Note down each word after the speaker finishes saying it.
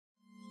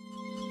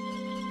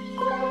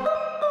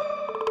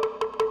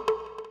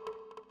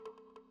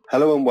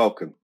Hello and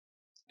welcome.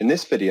 In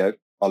this video,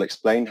 I'll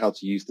explain how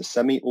to use the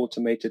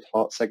semi-automated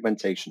heart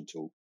segmentation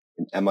tool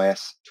in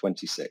MIS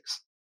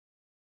 26.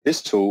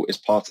 This tool is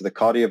part of the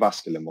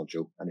cardiovascular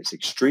module and it's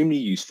extremely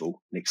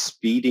useful in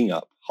speeding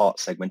up heart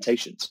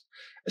segmentations,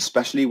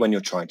 especially when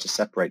you're trying to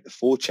separate the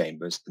four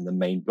chambers and the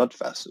main blood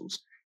vessels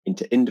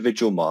into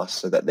individual masks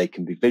so that they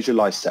can be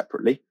visualized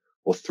separately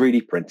or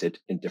 3D printed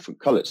in different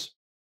colors.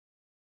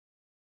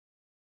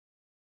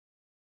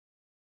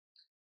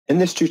 In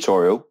this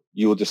tutorial,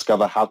 you will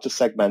discover how to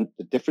segment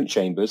the different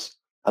chambers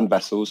and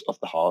vessels of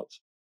the heart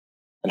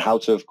and how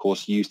to, of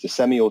course, use the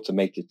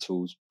semi-automated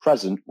tools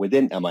present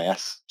within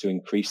MIS to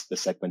increase the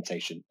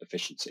segmentation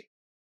efficiency.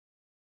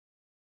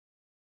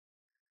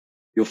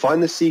 You'll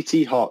find the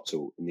CT heart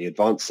tool in the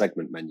advanced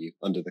segment menu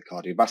under the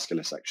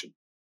cardiovascular section.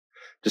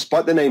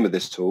 Despite the name of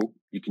this tool,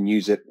 you can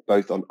use it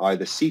both on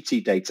either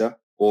CT data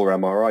or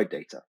MRI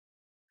data.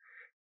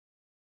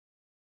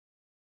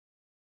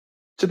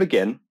 To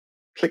begin,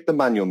 click the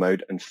manual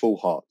mode and full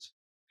heart.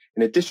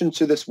 In addition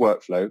to this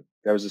workflow,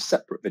 there is a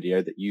separate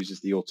video that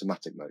uses the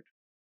automatic mode.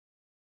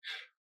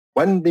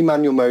 When the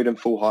manual mode and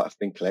full heart have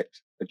been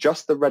clicked,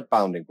 adjust the red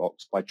bounding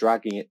box by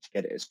dragging it to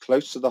get it as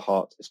close to the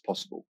heart as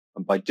possible.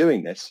 And by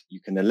doing this, you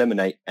can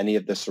eliminate any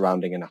of the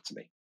surrounding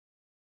anatomy.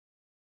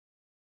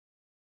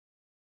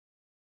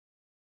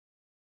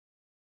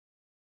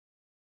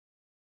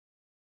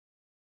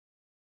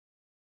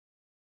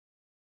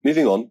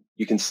 Moving on,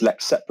 you can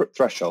select separate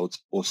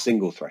thresholds or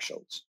single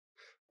thresholds.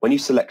 When you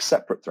select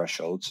separate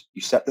thresholds,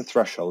 you set the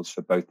thresholds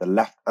for both the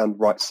left and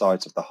right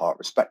sides of the heart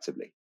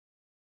respectively.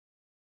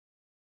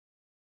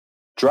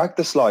 Drag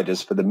the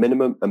sliders for the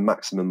minimum and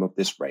maximum of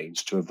this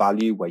range to a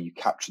value where you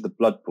capture the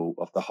blood pool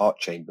of the heart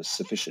chambers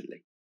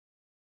sufficiently.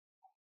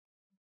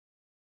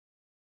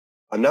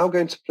 I'm now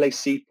going to place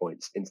seed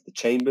points into the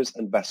chambers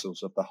and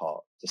vessels of the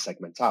heart to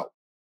segment out.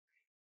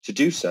 To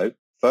do so,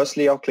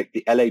 firstly I'll click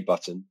the LA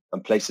button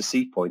and place a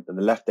seed point in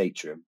the left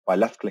atrium by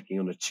left-clicking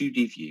on a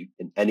 2D view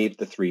in any of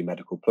the three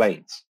medical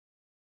planes.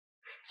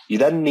 You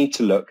then need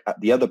to look at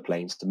the other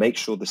planes to make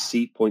sure the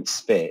seed point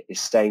sphere is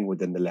staying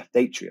within the left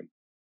atrium.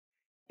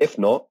 If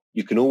not,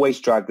 you can always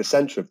drag the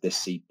center of this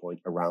seed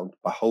point around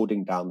by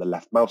holding down the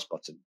left mouse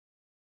button.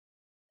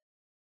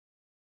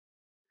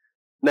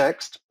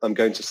 Next, I'm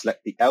going to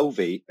select the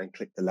LV and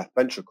click the left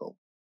ventricle.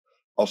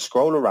 I'll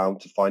scroll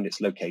around to find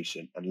its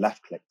location and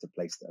left-click to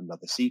place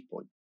another seed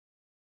point.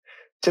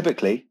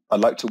 Typically, I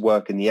like to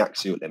work in the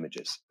axial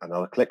images, and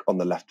I'll click on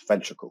the left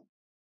ventricle.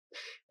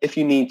 If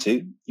you need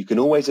to, you can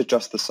always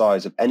adjust the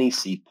size of any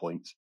seed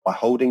point by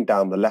holding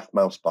down the left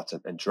mouse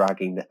button and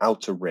dragging the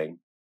outer ring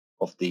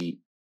of the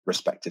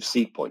respective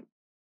seed point.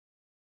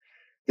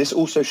 This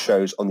also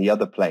shows on the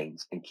other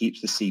planes and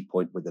keeps the seed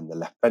point within the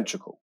left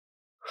ventricle.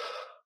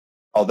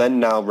 I'll then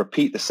now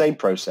repeat the same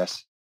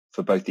process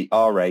for both the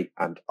RA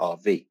and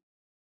RV.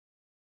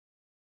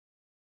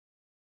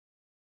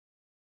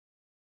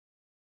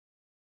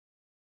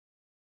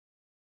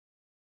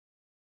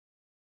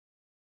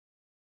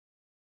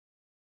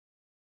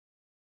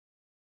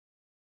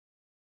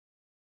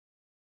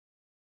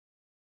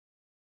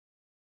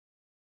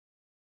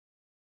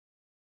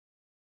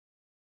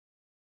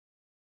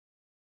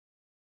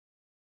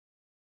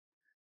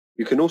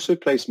 You can also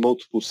place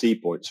multiple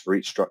seed points for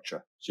each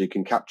structure, so you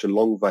can capture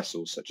long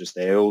vessels such as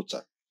the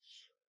aorta.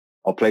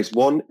 I'll place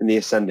one in the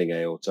ascending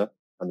aorta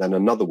and then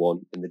another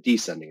one in the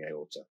descending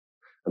aorta,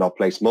 and I'll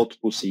place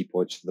multiple seed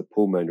points for the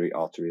pulmonary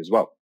artery as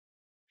well.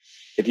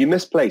 If you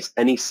misplace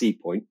any seed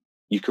point,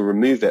 you can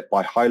remove it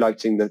by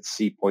highlighting the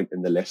seed point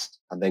in the list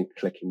and then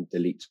clicking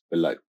delete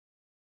below.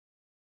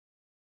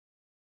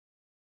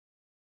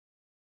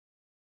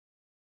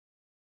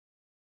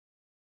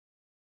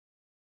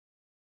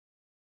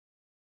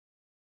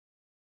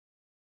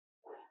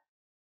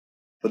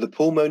 For the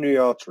pulmonary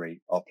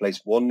artery, I'll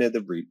place one near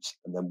the roots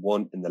and then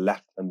one in the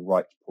left and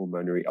right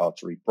pulmonary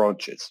artery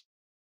branches.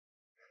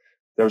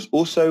 There is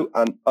also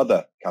an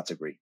other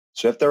category.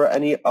 So if there are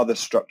any other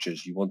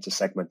structures you want to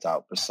segment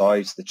out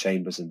besides the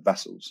chambers and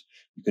vessels,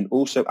 you can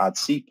also add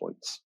seed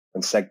points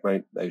and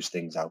segment those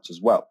things out as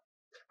well.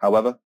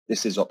 However,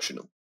 this is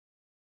optional.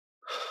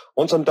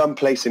 Once I'm done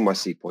placing my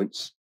seed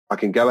points, I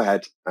can go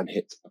ahead and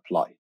hit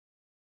apply.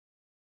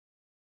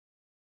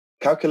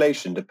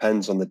 Calculation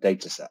depends on the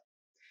data set.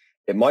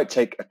 It might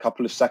take a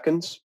couple of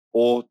seconds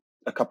or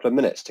a couple of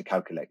minutes to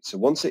calculate. So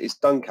once it is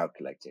done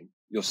calculating,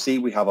 you'll see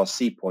we have our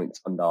seed points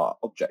under our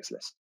objects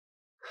list.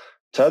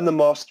 Turn the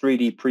mask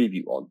 3D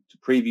preview on to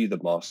preview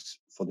the masks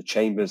for the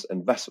chambers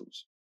and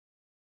vessels.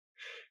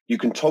 You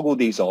can toggle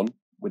these on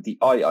with the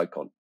eye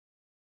icon.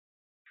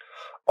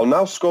 I'll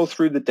now scroll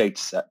through the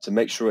dataset to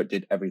make sure it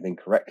did everything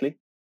correctly.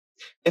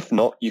 If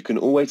not, you can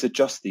always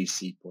adjust these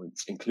seed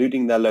points,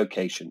 including their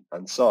location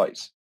and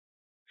size.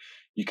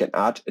 You can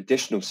add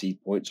additional seed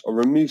points or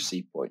remove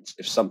seed points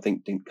if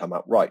something didn't come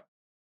out right.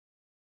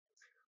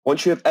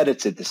 Once you have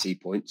edited the seed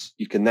points,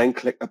 you can then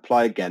click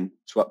apply again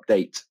to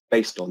update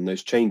based on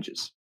those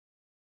changes.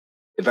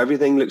 If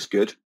everything looks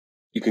good,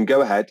 you can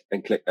go ahead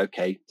and click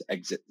OK to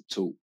exit the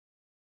tool.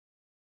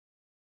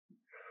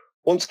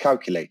 Once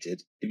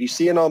calculated, if you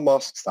see in our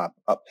masks tab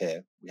up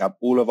here, we have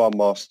all of our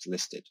masks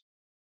listed.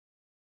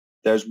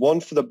 There's one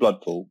for the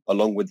blood pool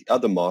along with the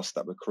other masks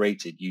that were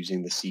created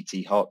using the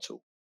CT heart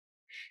tool.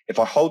 If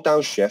I hold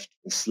down Shift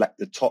and select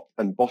the top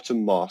and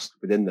bottom mask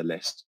within the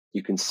list,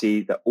 you can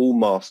see that all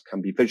masks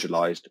can be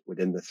visualized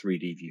within the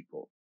 3D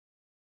viewport.